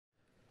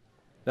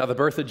Now, the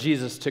birth of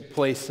Jesus took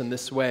place in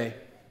this way.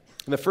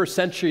 In the first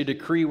century, a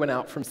decree went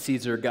out from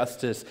Caesar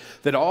Augustus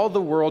that all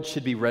the world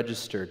should be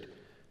registered.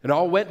 And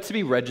all went to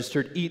be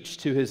registered, each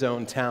to his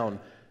own town.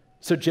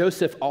 So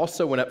Joseph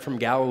also went up from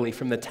Galilee,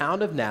 from the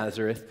town of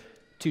Nazareth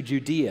to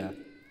Judea,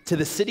 to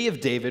the city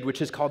of David,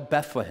 which is called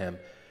Bethlehem,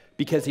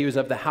 because he was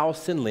of the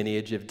house and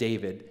lineage of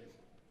David.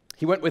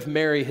 He went with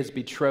Mary, his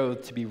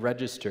betrothed, to be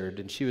registered,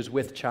 and she was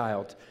with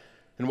child.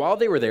 And while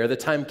they were there, the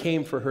time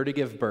came for her to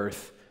give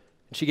birth.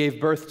 And she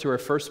gave birth to her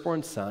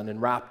firstborn son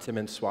and wrapped him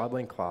in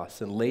swaddling cloths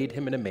and laid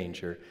him in a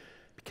manger,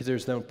 because there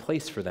was no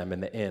place for them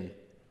in the inn.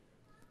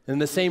 In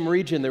the same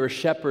region, there were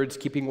shepherds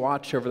keeping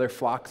watch over their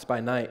flocks by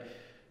night.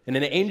 And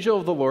an angel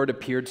of the Lord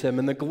appeared to them,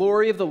 and the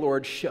glory of the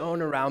Lord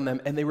shone around them,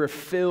 and they were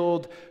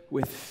filled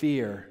with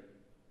fear.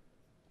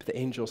 But the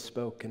angel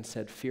spoke and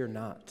said, "Fear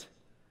not,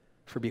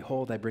 for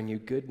behold, I bring you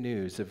good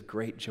news of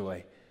great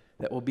joy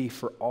that will be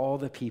for all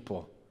the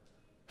people.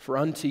 For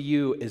unto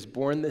you is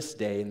born this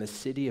day in the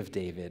city of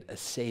David a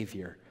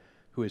Savior,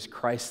 who is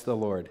Christ the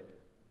Lord.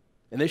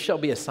 And this shall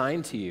be a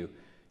sign to you.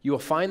 You will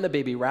find the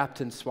baby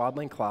wrapped in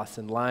swaddling cloths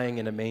and lying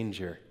in a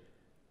manger."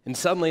 And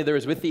suddenly there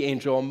was with the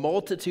angel a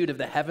multitude of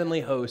the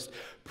heavenly host,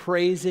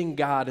 praising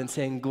God and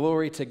saying,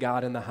 "Glory to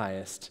God in the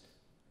highest,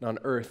 and on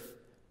earth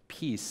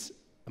peace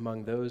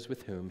among those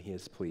with whom he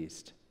is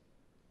pleased."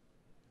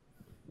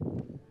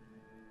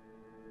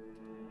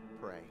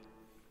 Pray.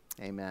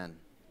 Amen.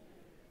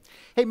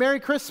 Hey, Merry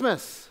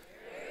Christmas.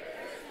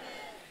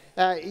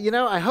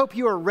 I hope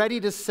you are ready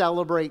to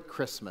celebrate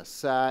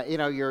Christmas.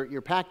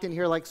 You're packed in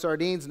here like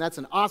sardines, and that's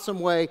an awesome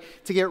way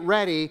to get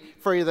ready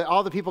for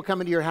all the people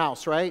coming to your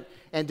house, right?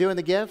 And doing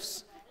the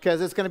gifts,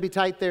 because it's going to be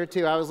tight there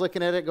too. I was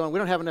looking at it going, we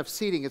don't have enough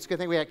seating. It's a good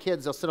thing we got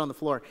kids. They'll sit on the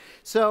floor.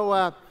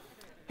 So,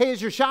 hey,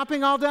 is your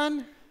shopping all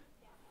done?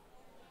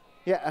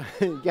 Yeah,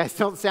 you guys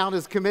don't sound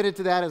as committed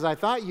to that as I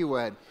thought you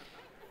would.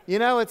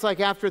 It's like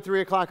after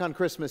 3 o'clock on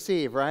Christmas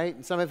Eve, right?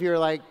 And some of you are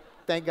like,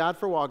 thank God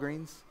for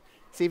Walgreens.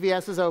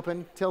 CVS is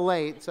open till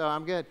late, so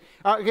I'm good.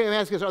 All right, okay, let me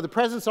ask you this. Are the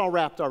presents all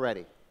wrapped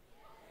already?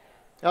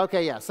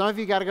 Okay, yeah. Some of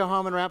you got to go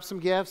home and wrap some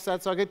gifts.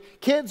 That's all good.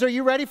 Kids, are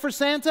you ready for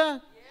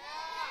Santa?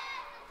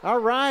 Yeah. All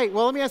right.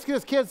 Well, let me ask you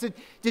this. Kids,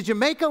 did you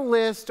make a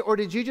list, or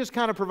did you just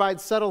kind of provide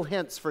subtle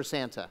hints for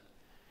Santa?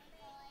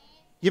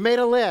 You made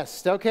a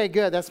list. Okay,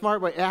 good. That's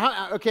smart.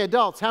 Okay,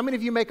 adults, how many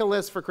of you make a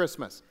list for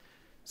Christmas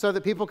so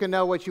that people can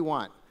know what you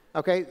want?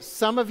 Okay,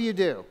 some of you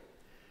do.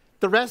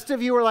 The rest of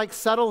you are like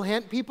subtle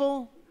hint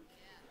people?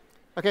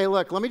 Okay,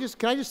 look,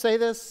 can I just say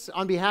this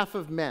on behalf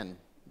of men?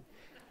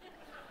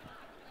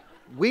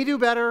 We do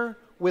better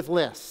with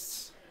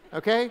lists,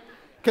 okay?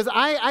 Because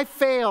I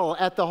fail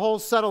at the whole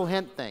subtle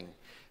hint thing.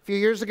 A few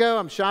years ago,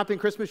 I'm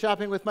Christmas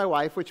shopping with my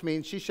wife, which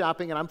means she's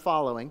shopping and I'm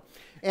following.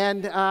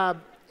 And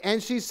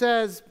she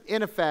says,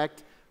 in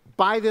effect,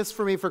 buy this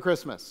for me for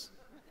Christmas.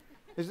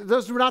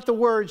 Those were not the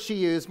words she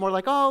used, more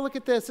like, oh, look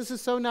at this. This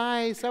is so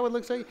nice. That would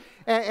look so...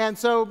 And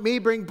so me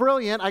being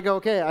brilliant, I go,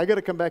 okay, I got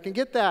to come back and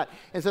get that.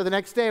 And so the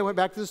next day I went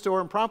back to the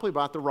store and promptly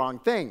bought the wrong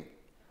thing.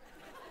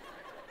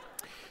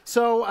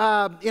 So,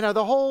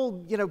 the whole,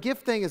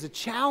 gift thing is a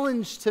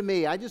challenge to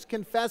me. I just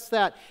confess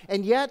that.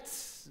 And yet,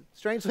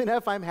 strangely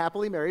enough, I'm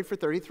happily married for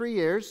 33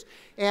 years.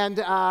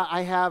 And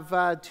I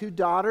have 2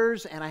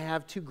 daughters and I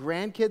have 2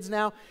 grandkids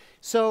now.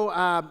 So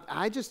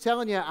I just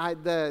telling you,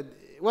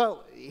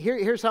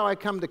 here's how I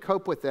come to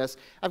cope with this.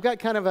 I've got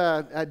kind of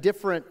a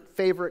different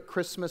favorite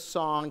Christmas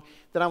song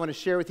that I want to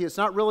share with you. It's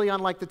not really on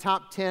like the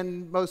top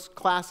 10 most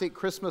classic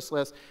Christmas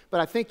list, but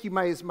I think you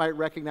might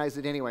recognize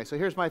it anyway. So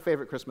here's my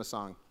favorite Christmas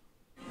song.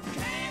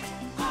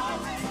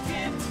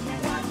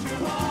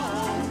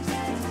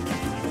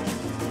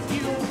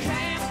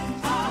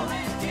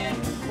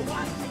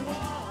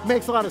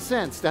 Makes a lot of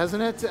sense,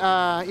 doesn't it?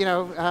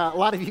 A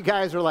lot of you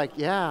guys are like,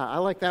 yeah, I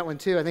like that one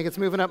too. I think it's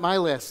moving up my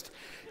list.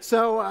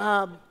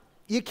 So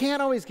you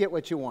can't always get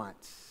what you want.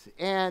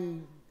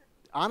 And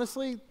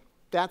honestly,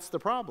 that's the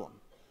problem.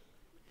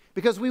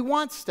 Because we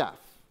want stuff.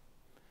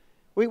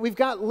 We've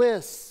got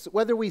lists,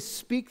 whether we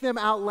speak them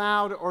out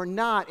loud or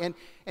not.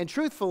 And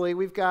truthfully,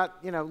 we've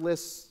got,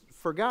 lists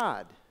for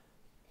God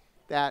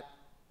that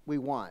we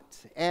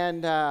want.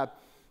 And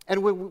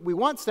we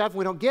want stuff, and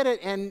we don't get it,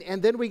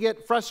 and then we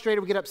get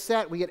frustrated, we get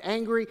upset, we get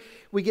angry,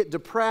 we get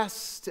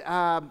depressed.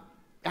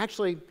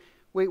 Actually,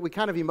 we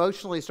kind of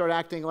emotionally start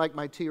acting like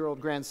my 2-year-old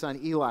grandson,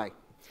 Eli,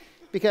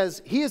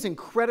 because he is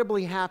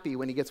incredibly happy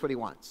when he gets what he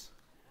wants.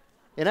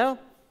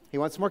 He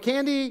wants more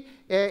candy,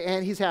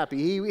 and he's happy.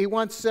 He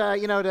wants,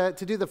 to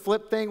do the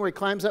flip thing where he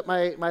climbs up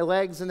my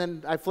legs, and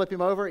then I flip him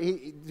over.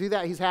 Do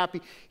that, he's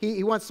happy.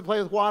 He wants to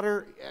play with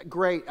water.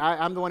 Great.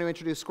 I'm the one who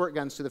introduced squirt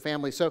guns to the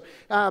family. So,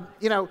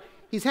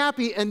 he's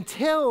happy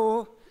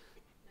until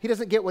he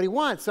doesn't get what he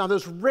wants. On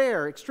those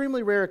rare,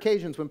 extremely rare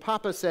occasions when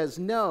Papa says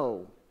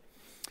no,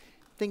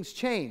 things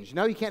change.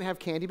 No, you can't have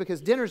candy because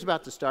dinner's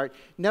about to start.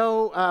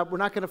 No, we're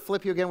not going to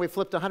flip you again. We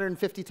flipped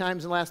 150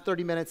 times in the last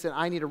 30 minutes and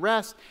I need a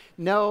rest.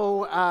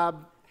 No,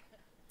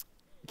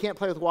 you can't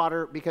play with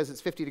water because it's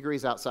 50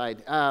 degrees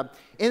outside. And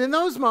in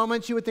those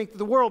moments, you would think that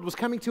the world was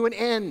coming to an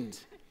end.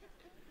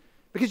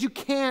 because you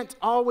can't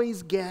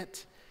always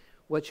get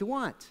what you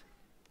want.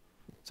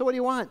 So what do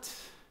you want?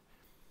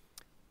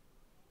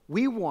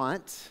 We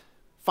want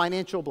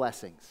financial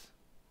blessings.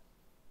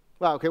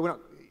 Well, okay,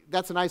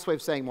 that's a nice way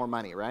of saying more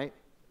money, right?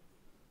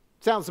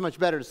 Sounds so much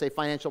better to say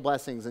financial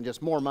blessings than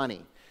just more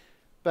money.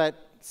 But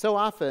so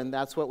often,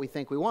 that's what we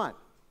think we want,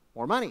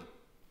 more money.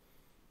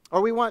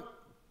 Or we want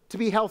to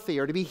be healthy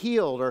or to be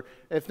healed, or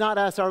if not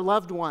us, our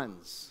loved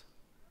ones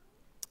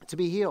to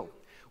be healed.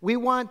 We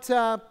want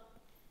our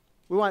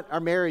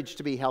marriage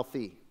to be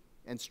healthy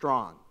and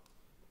strong.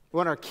 We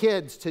want our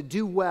kids to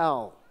do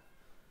well.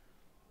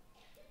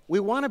 We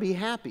want to be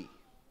happy.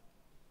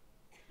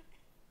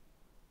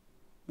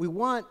 We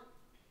want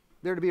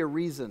there to be a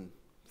reason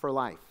for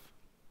life.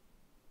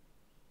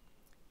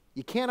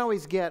 You can't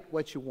always get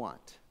what you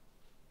want,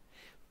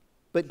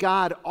 but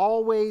God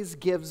always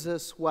gives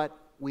us what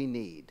we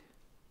need.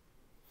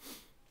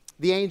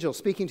 The angel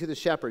speaking to the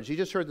shepherds, you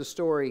just heard the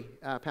story,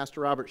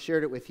 Pastor Robert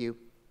shared it with you.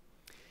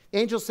 The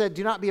angel said,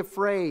 "Do not be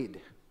afraid.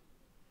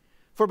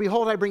 For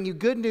behold, I bring you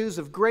good news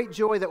of great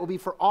joy that will be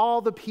for all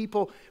the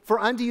people. For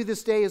unto you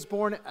this day is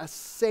born a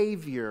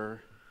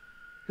Savior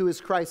who is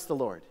Christ the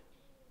Lord."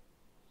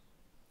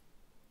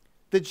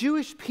 The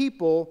Jewish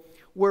people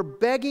were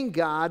begging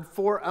God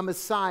for a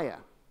Messiah.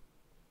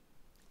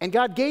 And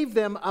God gave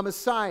them a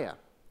Messiah.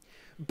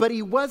 But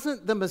he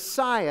wasn't the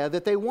Messiah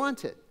that they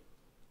wanted.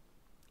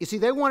 You see,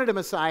 they wanted a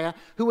Messiah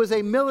who was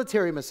a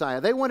military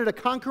Messiah. They wanted a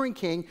conquering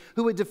king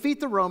who would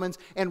defeat the Romans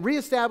and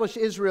reestablish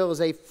Israel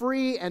as a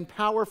free and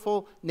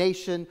powerful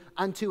nation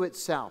unto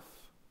itself.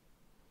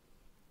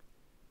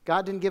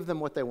 God didn't give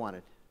them what they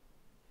wanted.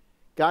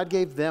 God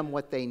gave them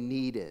what they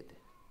needed.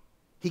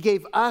 He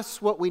gave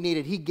us what we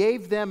needed. He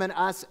gave them and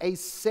us a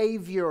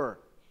Savior.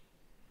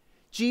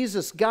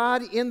 Jesus,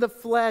 God in the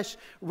flesh,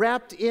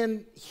 wrapped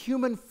in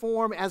human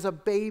form as a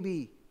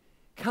baby,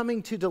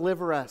 coming to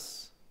deliver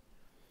us.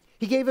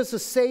 He gave us a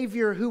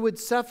Savior who would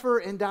suffer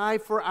and die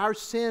for our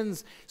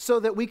sins so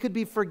that we could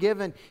be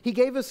forgiven. He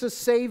gave us a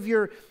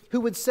Savior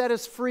who would set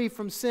us free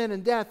from sin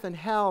and death and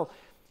hell.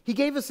 He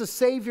gave us a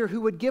Savior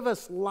who would give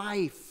us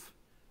life,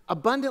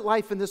 abundant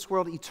life in this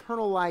world,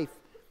 eternal life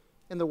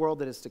in the world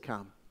that is to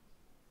come.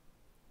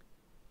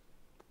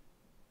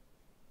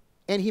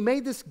 And he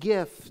made this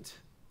gift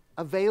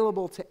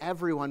available to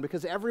everyone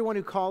because everyone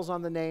who calls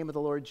on the name of the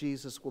Lord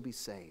Jesus will be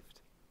saved.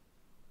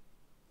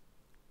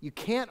 You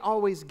can't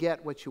always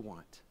get what you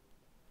want,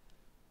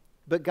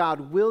 but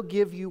God will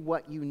give you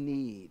what you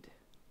need.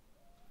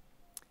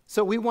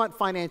 So we want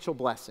financial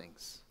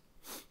blessings.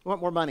 We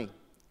want more money.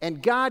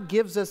 And God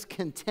gives us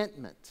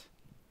contentment.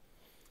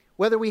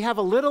 Whether we have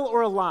a little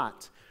or a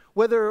lot,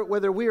 whether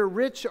we are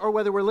rich or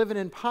whether we're living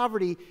in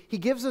poverty, he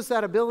gives us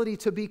that ability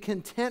to be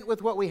content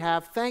with what we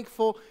have,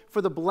 thankful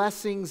for the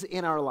blessings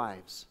in our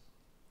lives.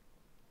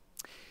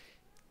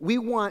 We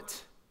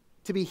want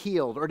to be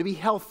healed or to be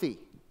healthy.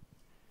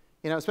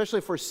 You know, especially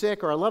if we're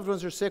sick or our loved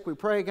ones are sick, we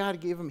pray, God,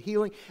 give them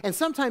healing. And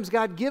sometimes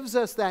God gives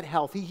us that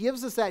health. He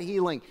gives us that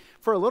healing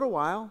for a little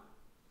while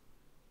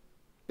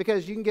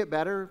because you can get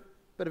better,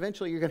 but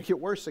eventually you're going to get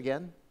worse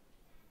again.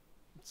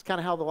 It's kind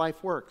of how the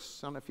life works.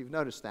 I don't know if you've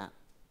noticed that.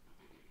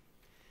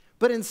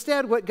 But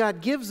instead, what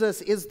God gives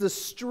us is the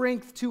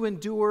strength to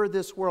endure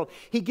this world.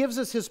 He gives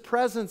us his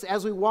presence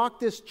as we walk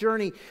this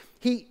journey.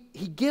 He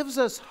gives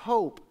us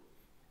hope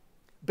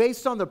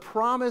based on the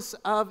promise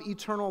of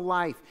eternal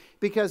life.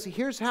 Because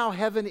here's how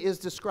heaven is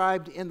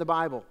described in the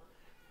Bible.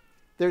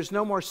 There's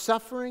no more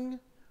suffering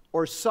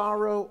or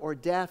sorrow or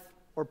death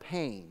or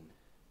pain.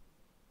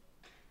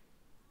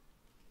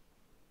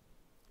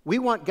 We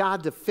want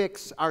God to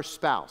fix our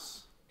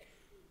spouse.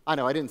 I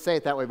know, I didn't say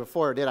it that way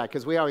before, did I?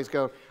 Because we always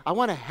go, I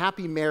want a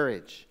happy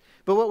marriage.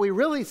 But what we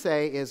really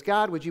say is,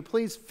 God, would you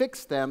please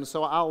fix them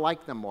so I'll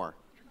like them more?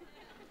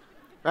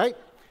 Right?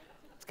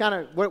 It's kind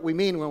of what we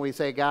mean when we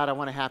say, God, I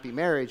want a happy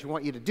marriage. We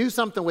want you to do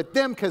something with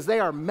them because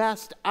they are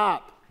messed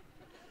up.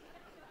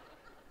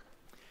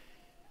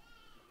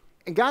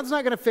 And God's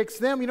not going to fix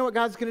them. You know what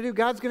God's going to do?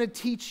 God's going to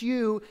teach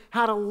you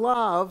how to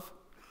love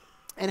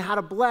and how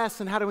to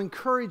bless and how to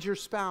encourage your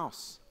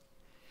spouse.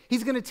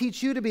 He's going to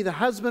teach you to be the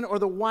husband or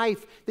the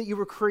wife that you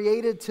were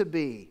created to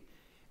be.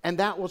 And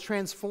that will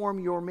transform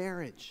your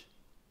marriage.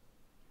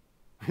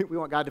 We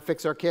want God to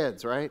fix our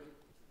kids, right?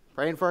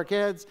 Praying for our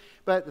kids.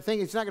 But the thing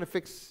is, he's not going to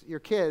fix your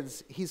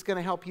kids. He's going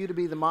to help you to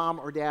be the mom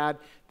or dad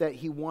that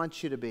he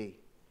wants you to be.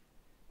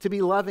 To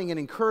be loving and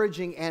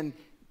encouraging and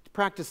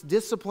practice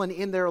discipline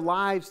in their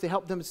lives to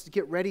help them to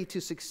get ready to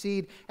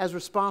succeed as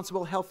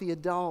responsible, healthy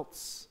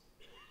adults.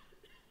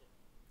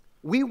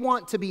 We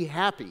want to be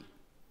happy.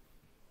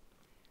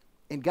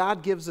 And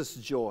God gives us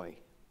joy.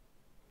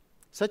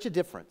 Such a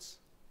difference.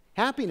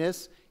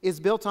 Happiness is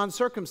built on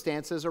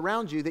circumstances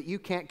around you that you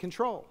can't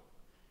control.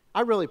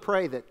 I really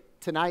pray that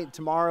tonight,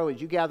 tomorrow,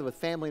 as you gather with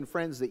family and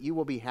friends, that you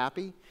will be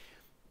happy.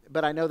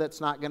 But I know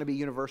that's not going to be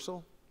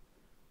universal.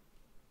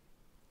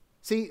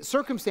 See,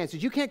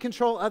 circumstances, you can't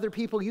control other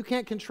people. You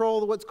can't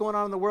control what's going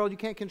on in the world. You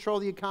can't control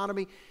the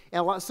economy.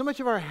 And so much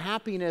of our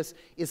happiness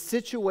is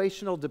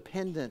situational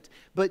dependent.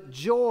 But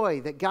joy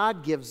that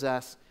God gives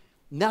us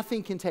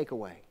nothing can take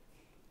away.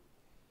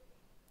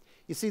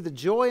 You see, the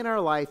joy in our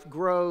life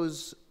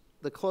grows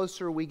the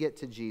closer we get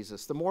to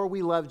Jesus. The more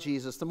we love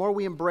Jesus, the more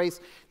we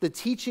embrace the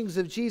teachings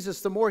of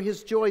Jesus, the more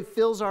his joy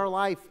fills our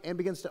life and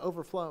begins to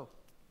overflow.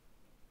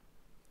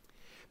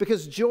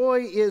 Because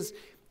joy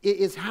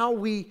is how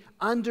we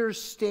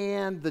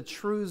understand the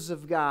truths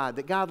of God,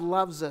 that God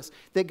loves us,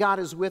 that God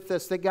is with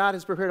us, that God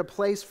has prepared a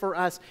place for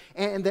us,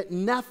 and that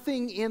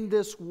nothing in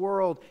this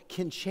world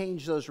can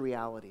change those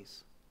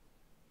realities.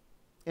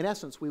 In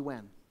essence, we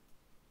win.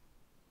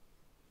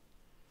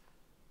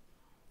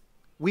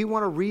 We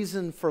want a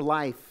reason for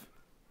life.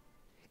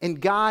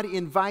 And God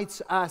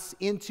invites us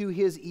into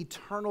his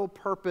eternal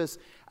purpose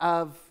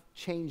of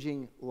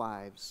changing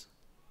lives.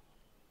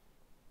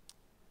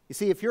 You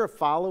see, if you're a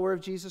follower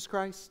of Jesus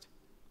Christ,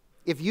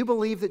 if you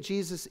believe that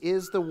Jesus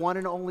is the one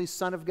and only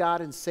Son of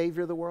God and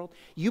Savior of the world,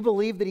 you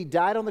believe that he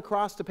died on the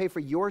cross to pay for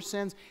your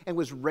sins and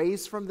was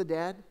raised from the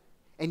dead,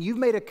 and you've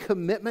made a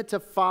commitment to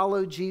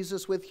follow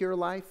Jesus with your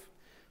life,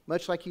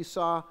 much like you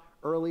saw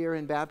earlier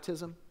in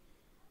baptism,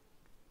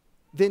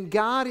 then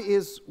God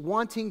is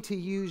wanting to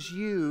use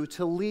you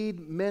to lead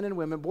men and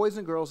women, boys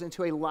and girls,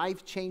 into a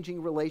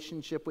life-changing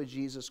relationship with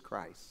Jesus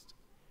Christ.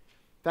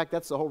 In fact,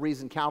 that's the whole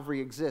reason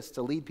Calvary exists,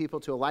 to lead people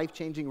to a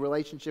life-changing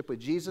relationship with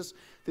Jesus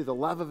through the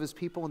love of his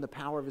people and the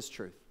power of his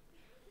truth.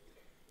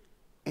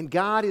 And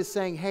God is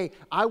saying, hey,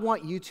 I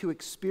want you to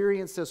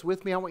experience this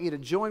with me. I want you to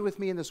join with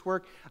me in this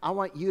work. I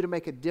want you to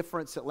make a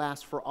difference that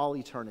lasts for all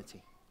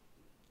eternity.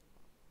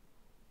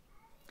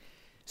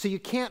 So you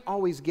can't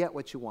always get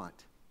what you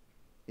want.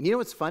 And you know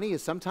what's funny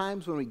is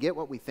sometimes when we get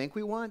what we think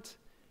we want,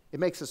 it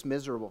makes us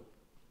miserable.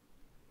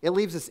 It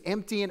leaves us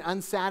empty and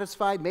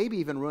unsatisfied, maybe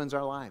even ruins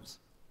our lives.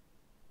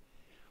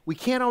 We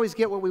can't always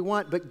get what we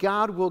want, but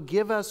God will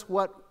give us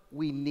what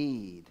we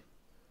need.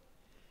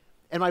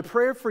 And my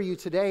prayer for you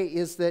today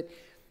is that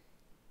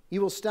you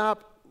will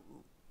stop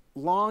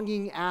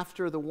longing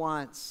after the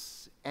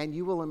wants and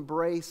you will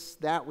embrace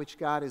that which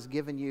God has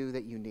given you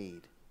that you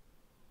need.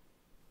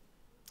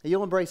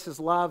 You'll embrace his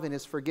love and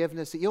his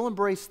forgiveness. You'll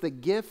embrace the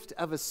gift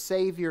of a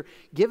Savior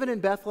given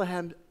in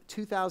Bethlehem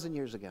 2,000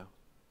 years ago.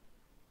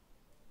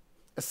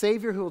 A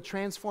Savior who will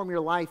transform your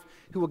life,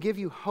 who will give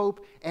you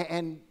hope,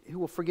 and who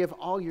will forgive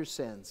all your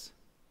sins.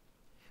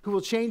 Who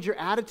will change your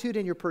attitude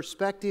and your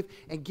perspective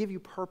and give you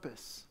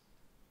purpose.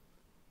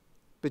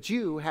 But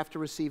you have to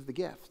receive the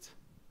gift.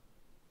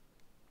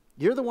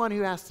 You're the one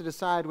who has to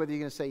decide whether you're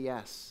going to say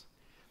yes.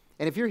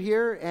 And if you're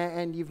here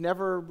and you've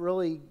never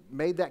really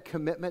made that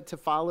commitment to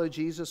follow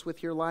Jesus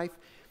with your life,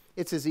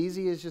 it's as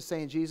easy as just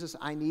saying, Jesus,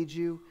 I need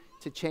you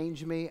to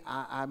change me.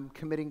 I'm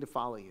committing to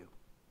follow you.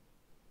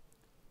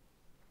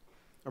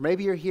 Or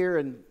maybe you're here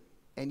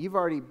and you've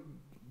already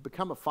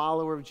become a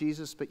follower of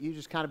Jesus, but you've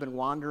just kind of been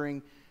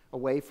wandering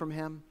away from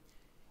him.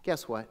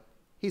 Guess what?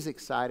 He's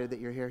excited that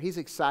you're here. He's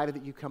excited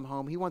that you come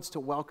home. He wants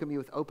to welcome you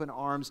with open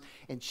arms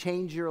and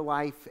change your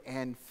life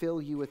and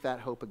fill you with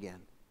that hope again.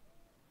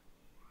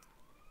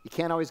 You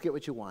can't always get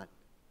what you want.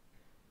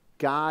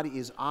 God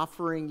is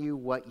offering you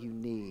what you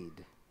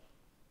need.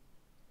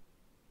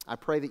 I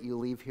pray that you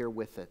leave here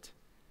with it.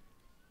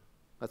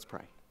 Let's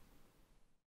pray.